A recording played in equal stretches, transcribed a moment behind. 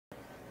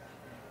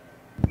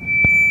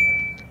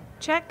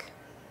Check.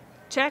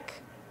 Check.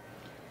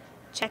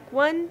 Check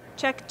one.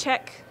 Check,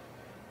 check.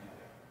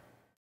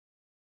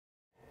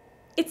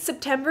 It's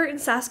September in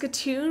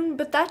Saskatoon,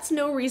 but that's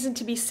no reason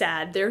to be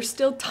sad. There are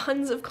still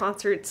tons of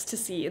concerts to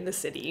see in the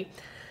city.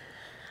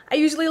 I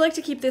usually like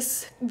to keep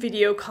this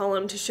video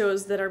column to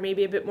shows that are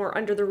maybe a bit more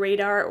under the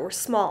radar or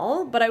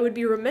small, but I would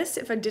be remiss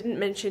if I didn't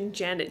mention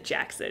Janet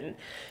Jackson.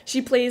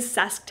 She plays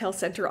Sasktel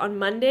Centre on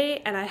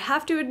Monday, and I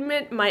have to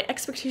admit my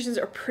expectations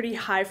are pretty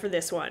high for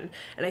this one,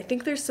 and I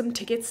think there's some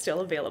tickets still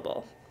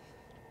available.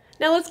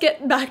 Now let's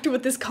get back to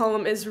what this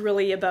column is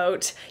really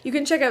about. You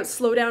can check out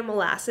Slow Down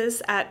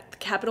Molasses at the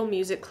Capitol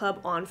Music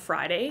Club on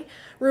Friday.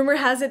 Rumor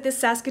has it this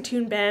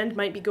Saskatoon band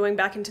might be going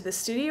back into the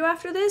studio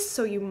after this,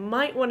 so you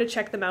might want to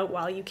check them out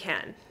while you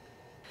can.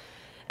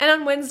 And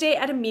on Wednesday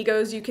at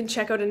Amigos, you can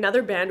check out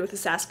another band with a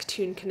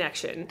Saskatoon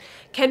connection.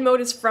 Ken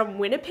Mote is from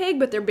Winnipeg,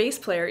 but their bass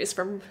player is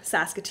from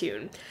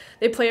Saskatoon.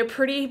 They play a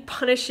pretty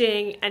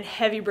punishing and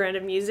heavy brand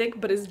of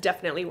music, but is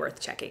definitely worth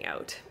checking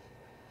out.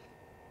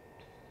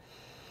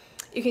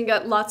 You can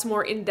get lots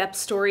more in-depth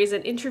stories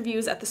and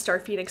interviews at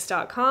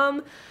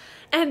thestarphoenix.com.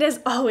 And as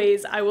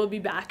always, I will be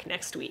back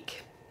next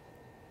week.